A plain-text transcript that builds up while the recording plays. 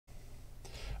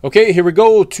Okay, here we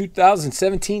go.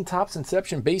 2017 Topps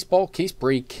Inception Baseball Case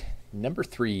Break number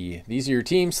 3. These are your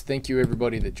teams. Thank you,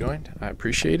 everybody that joined. I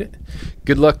appreciate it.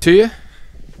 Good luck to you.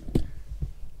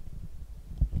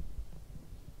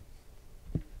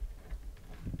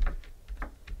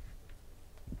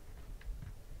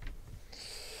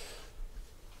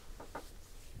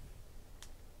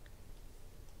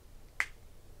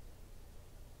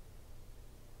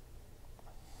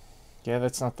 Yeah,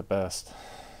 that's not the best.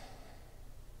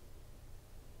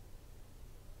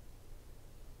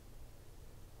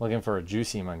 Looking for a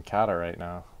juicy Mancata right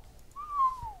now.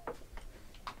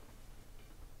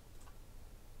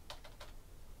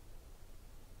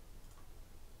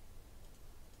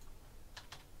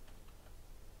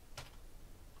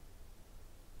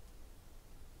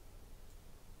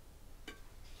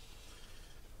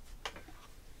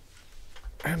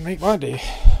 And make my day.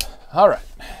 All right.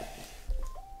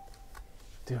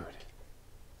 Dude,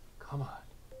 come on.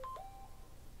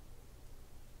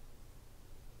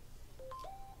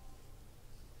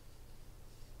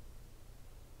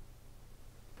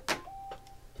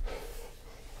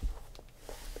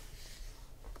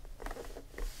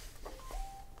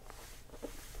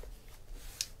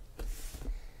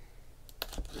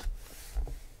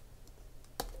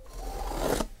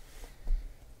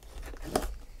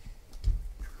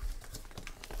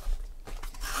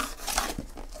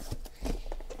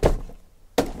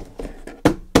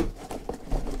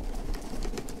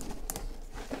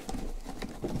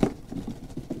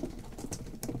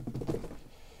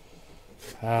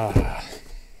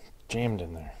 Jammed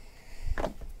in there.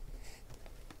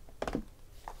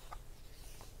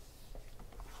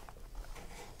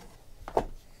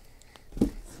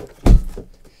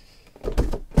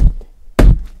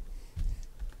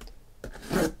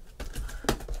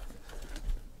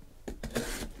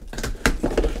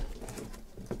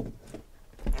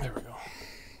 There we go.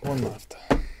 One left.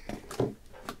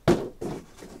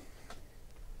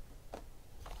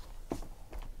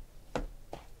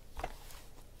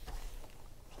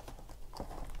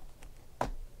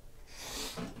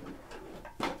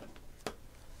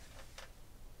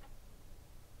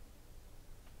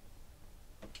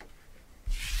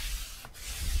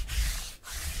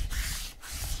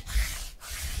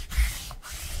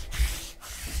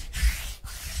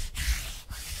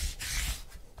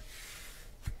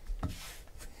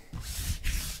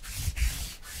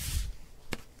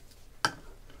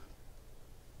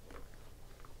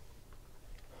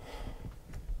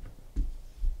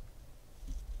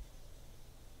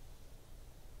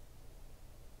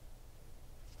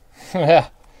 Yeah.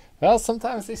 Well,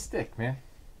 sometimes they stick, man.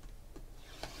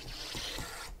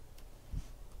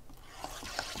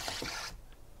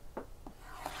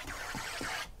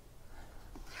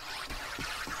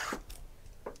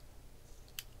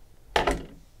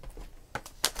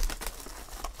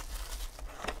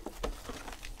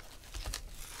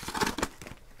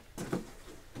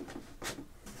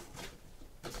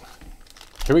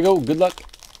 Here we go. Good luck.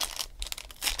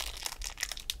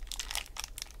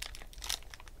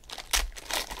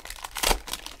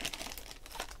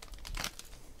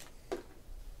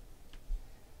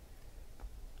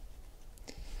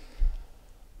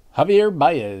 Javier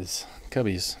Baez,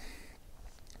 Cubbies.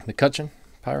 McCutcheon,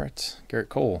 Pirates. Garrett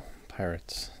Cole,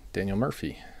 Pirates. Daniel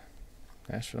Murphy,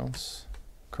 Nationals.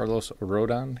 Carlos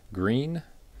Rodon, Green,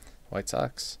 White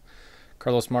Sox.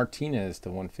 Carlos Martinez to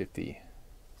 150.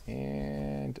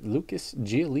 And Lucas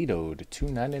Giolito to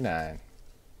 299.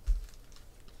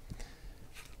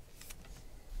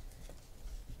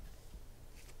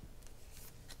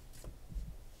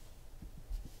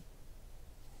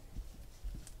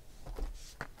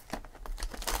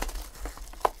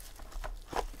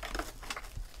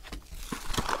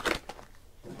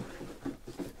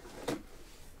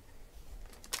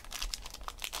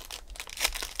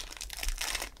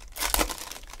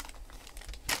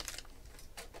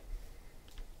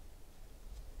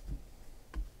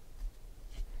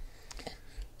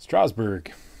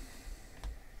 Strasburg,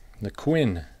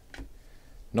 McQuinn,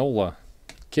 Nola,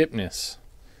 Kipnis,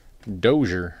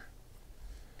 Dozier,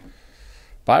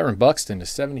 Byron Buxton to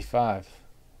 75.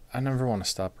 I never want to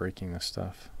stop breaking this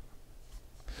stuff.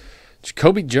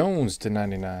 Jacoby Jones to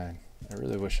 99. I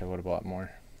really wish I would have bought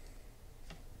more.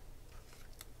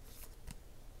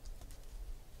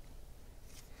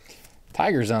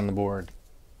 Tigers on the board.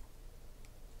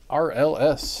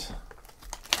 RLS.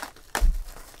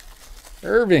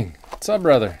 Irving, what's up,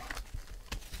 brother?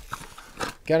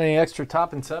 Got any extra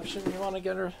top Inception you want to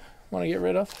get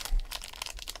rid of?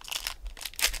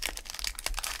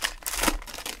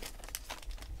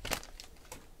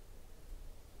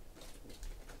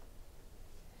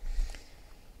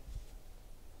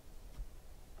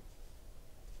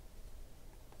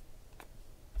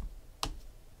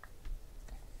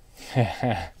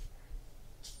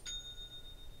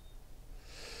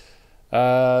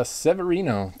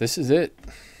 Severino. This is it.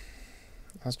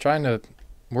 I was trying to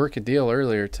work a deal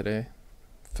earlier today.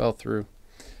 Fell through.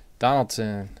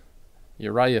 Donaldson.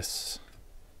 Urias.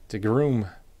 DeGroom.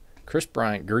 Chris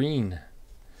Bryant. Green.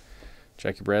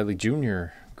 Jackie Bradley Jr.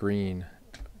 Green.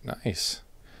 Nice.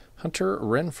 Hunter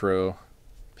Renfroe.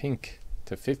 Pink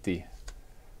 /50.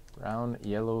 Brown,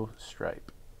 yellow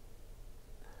stripe.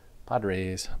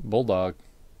 Padres. Bulldog.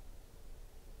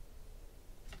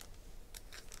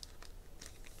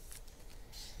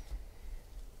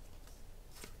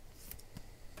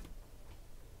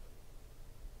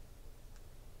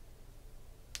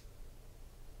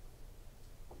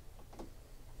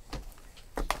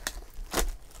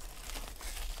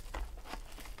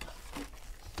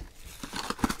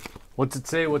 What's it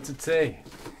say? What's it say?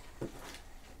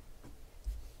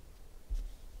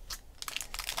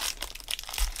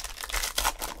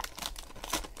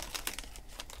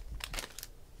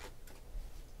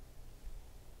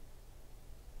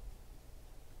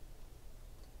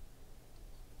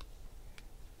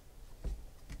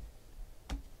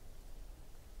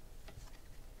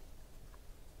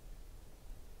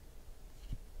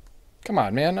 Come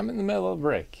on, man. I'm in the middle of a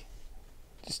break.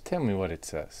 Just tell me what it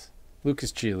says.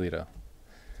 Lucas Giolito.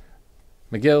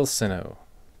 Miguel Sano.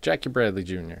 Jackie Bradley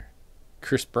Jr.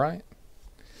 Chris Bryant.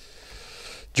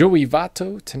 Joey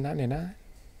Votto /99.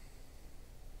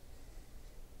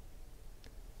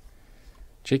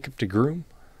 Jacob DeGroom.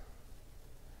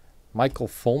 Michael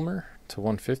Fulmer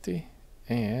 /150.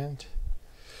 And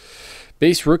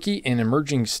base rookie and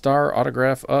emerging star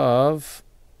autograph of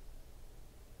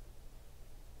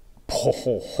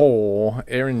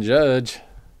Aaron Judge.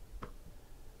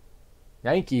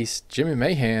 Yankees, Jimmy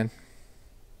Mahan.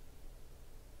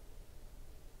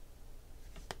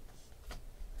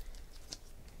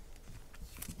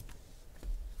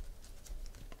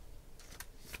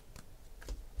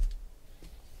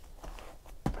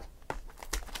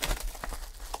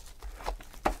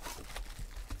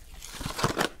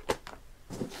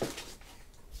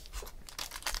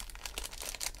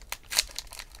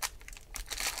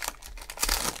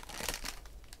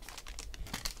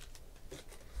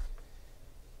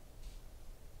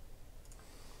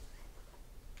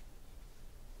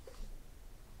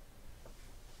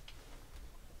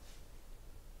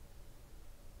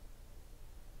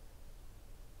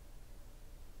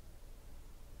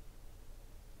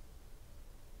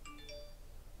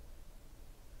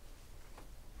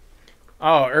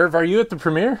 Oh, Irv, are you at the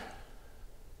premiere?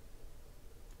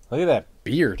 Look at that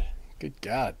beard. Good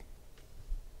God.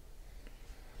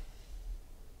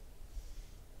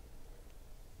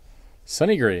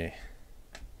 Sonny Gray.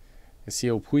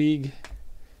 Yasiel Puig.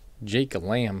 Jake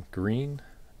Lamb. Green.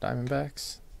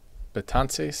 Diamondbacks.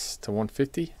 Betances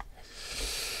 /150.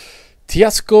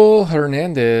 Teoscar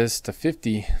Hernandez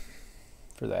 /50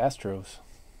 for the Astros.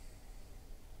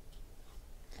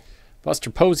 Buster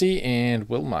Posey and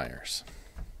Will Myers.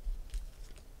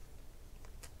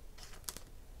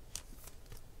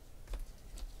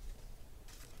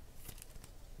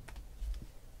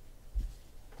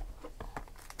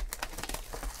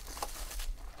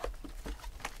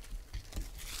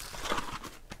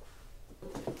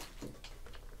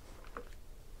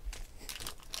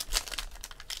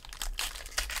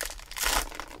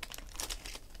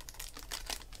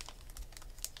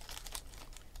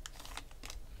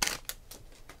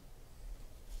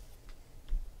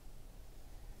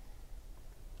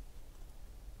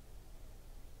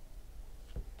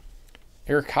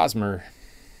 Eric Hosmer.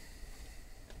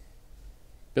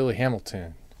 Billy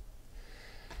Hamilton.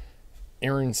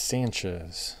 Aaron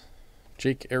Sanchez.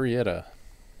 Jake Arrieta.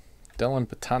 Dylan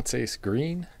Betances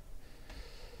Green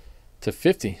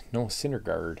 /50. Noah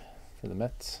Syndergaard for the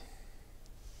Mets.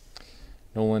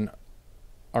 Nolan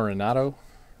Arenado.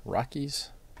 Rockies.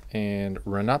 And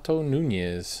Renato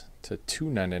Nunez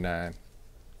 /299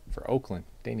 for Oakland.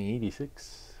 Danny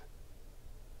 86.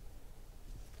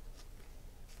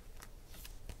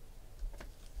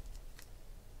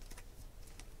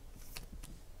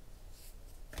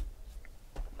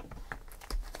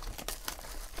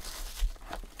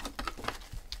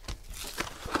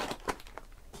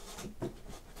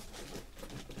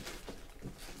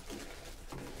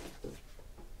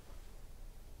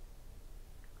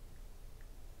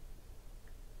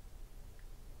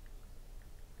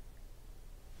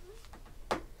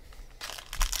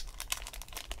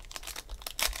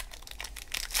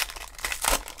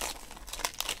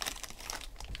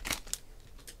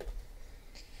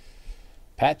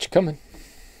 Patch coming.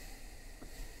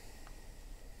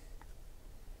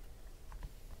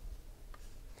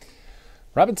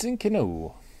 Robinson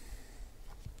Cano.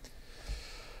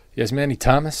 Yasmani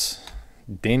Thomas,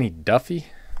 Danny Duffy,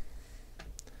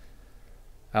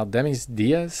 Aldemis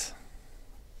Diaz,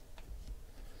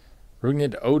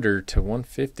 Rugnid Oder to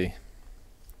 150.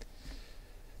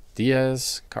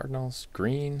 Diaz, Cardinals,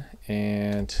 green,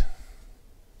 and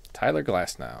Tyler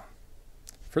Glasnow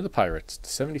for the Pirates to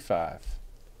 75.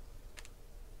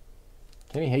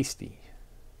 Kenny Hasty.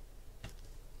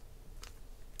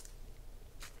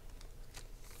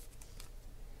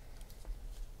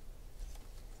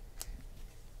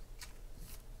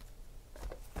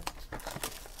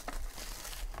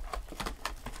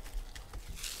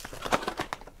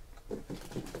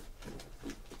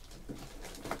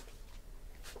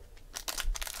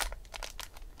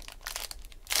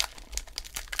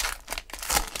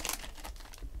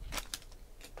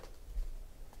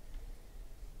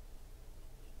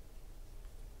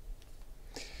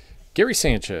 Gary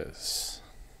Sanchez,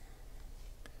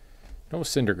 Noah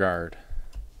Syndergaard,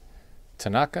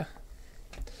 Tanaka,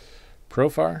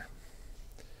 Profar,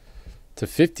 to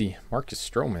 50, Marcus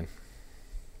Stroman,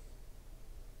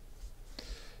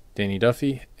 Danny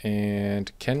Duffy,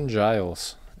 and Ken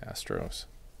Giles, Astros.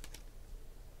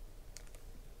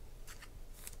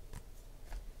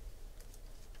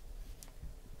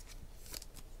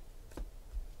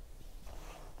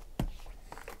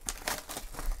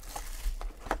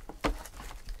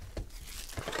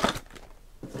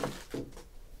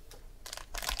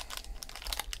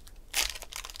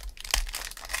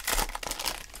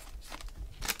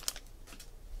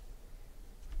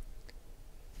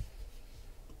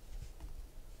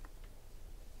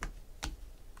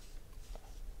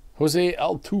 Jose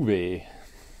Altuve,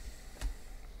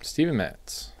 Steven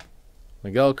Matz,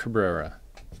 Miguel Cabrera,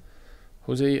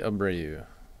 Jose Abreu,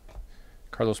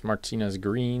 Carlos Martinez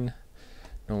green,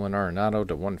 Nolan Arenado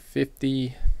to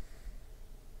 150.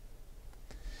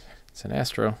 It's an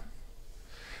Astro.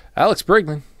 Alex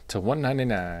Bregman to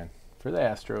 199 for the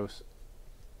Astros.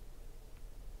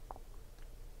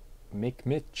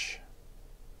 Mitch.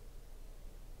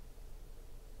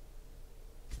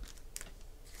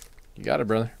 You got it,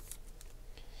 brother.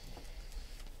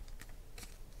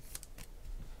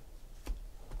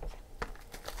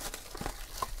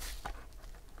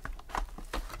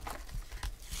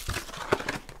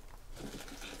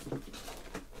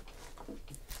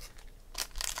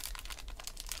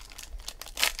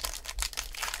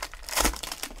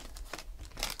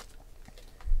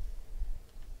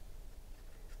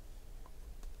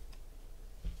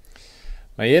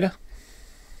 Maeda,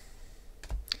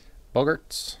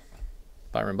 Bogarts,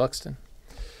 Byron Buxton,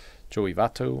 Joey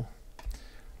Votto,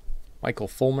 Michael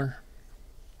Fulmer,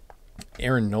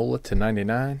 Aaron Nola to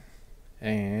 99,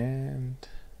 and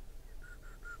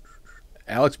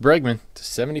Alex Bregman to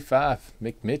 75.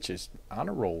 Mitch is on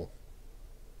a roll.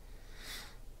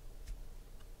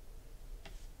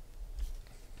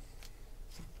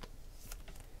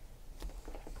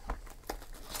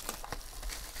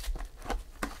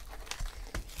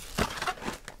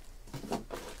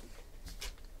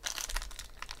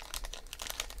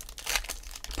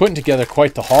 Putting together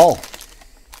quite the haul.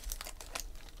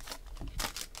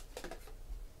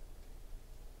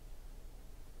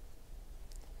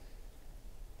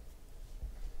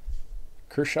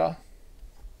 Kershaw,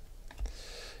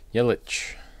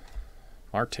 Yelich,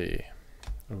 Marte,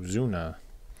 Ozuna,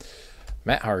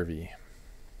 Matt Harvey.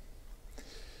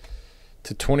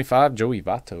 To 25, Joey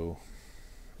Votto.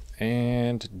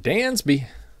 And Dansby,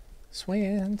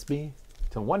 Swansby.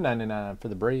 To 199 for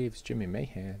the Braves, Jimmy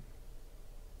Mahan.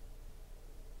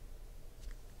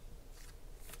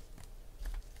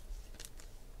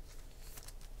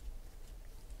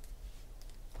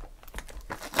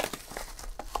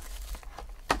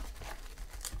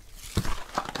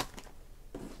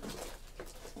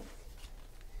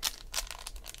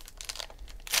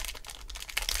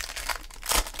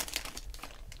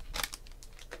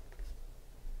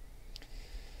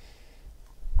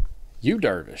 Yu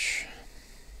Darvish,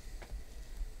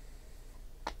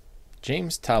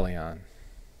 James Talion,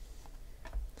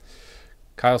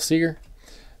 Kyle Seager,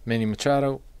 Manny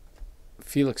Machado,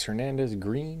 Felix Hernandez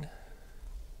green,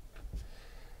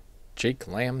 Jake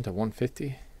Lamb to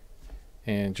 150,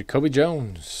 and Jacoby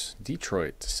Jones,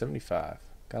 Detroit to 75.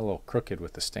 Got a little crooked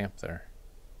with the stamp there.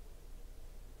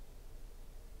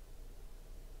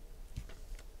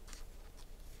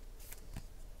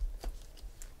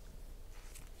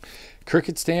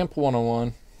 Cricket Stamp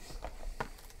 101.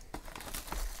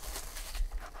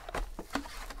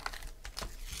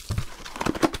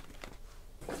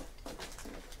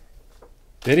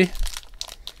 Did he?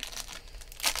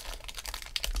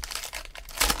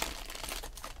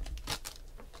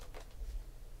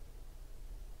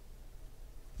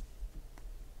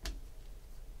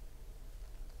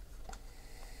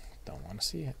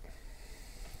 see it.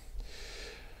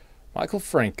 Michael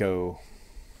Franco.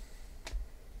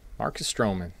 Marcus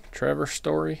Stroman. Trevor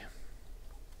Story.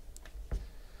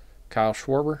 Kyle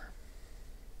Schwarber.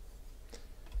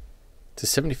 To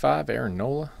 75, Aaron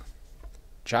Nola.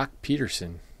 Jock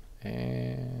Peterson.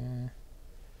 And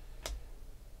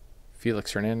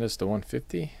Felix Hernandez to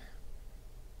 150.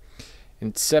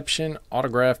 Inception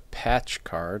autograph patch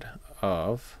card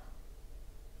of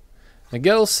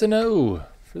Miguel Sano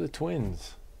for the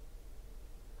Twins.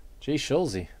 Jay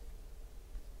Schulze.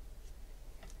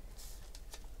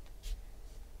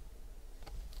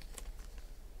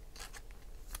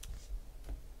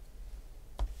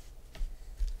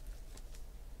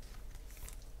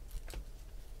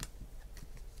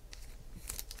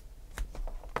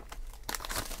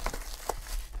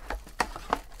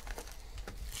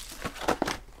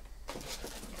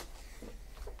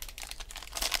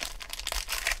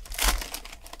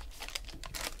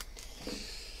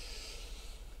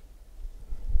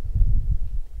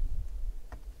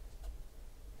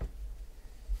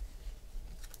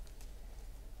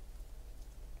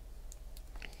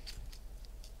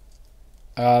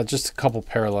 Just a couple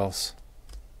parallels.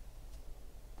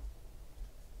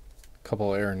 A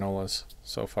couple Aaron Nolas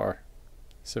so far.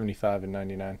 75 and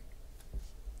 99.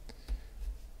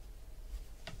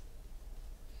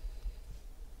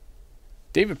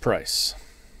 David Price.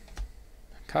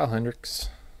 Kyle Hendricks.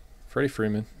 Freddie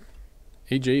Freeman.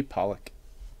 A.J. Pollock.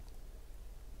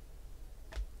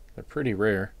 They're pretty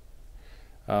rare.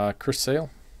 Chris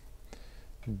Sale.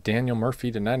 Daniel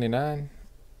Murphy to 99.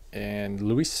 And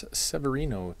Luis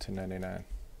Severino to 99.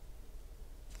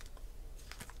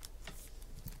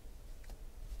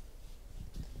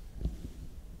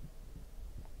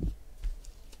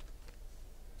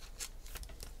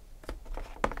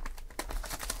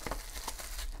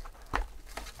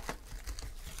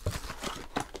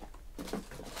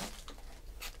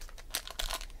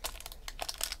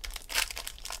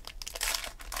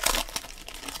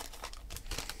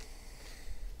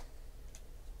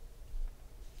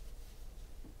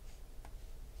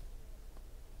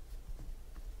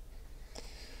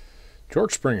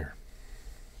 George Springer.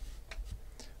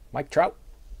 Mike Trout.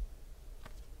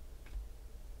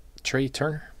 Trey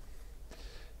Turner.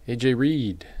 AJ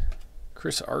Reed.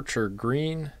 Chris Archer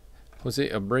Green. Jose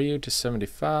Abreu to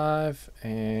 75.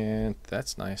 And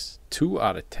that's nice. 2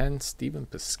 out of 10. Stephen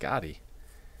Piscotty.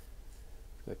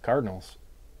 The Cardinals.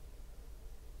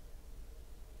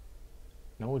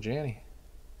 Noah Janney.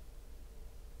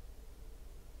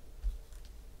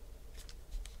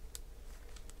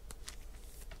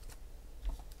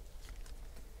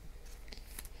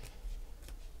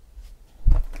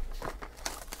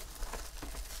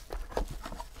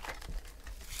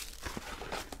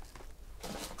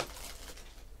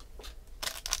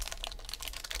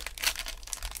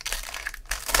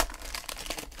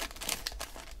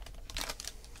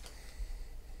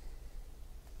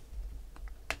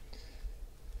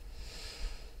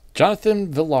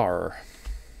 Jonathan Villar.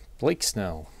 Blake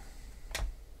Snell.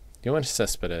 Yoenis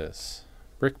Cespedes.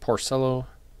 Rick Porcello.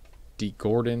 D.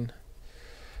 Gordon.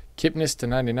 Kipnis to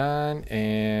 99.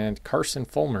 And Carson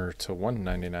Fulmer to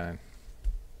 199.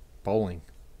 Bowling.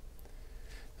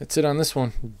 That's it on this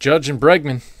one. Judge and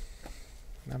Bregman.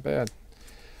 Not bad.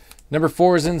 Number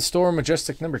 4 is in the store.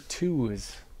 Majestic number 2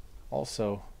 is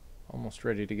also almost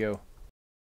ready to go.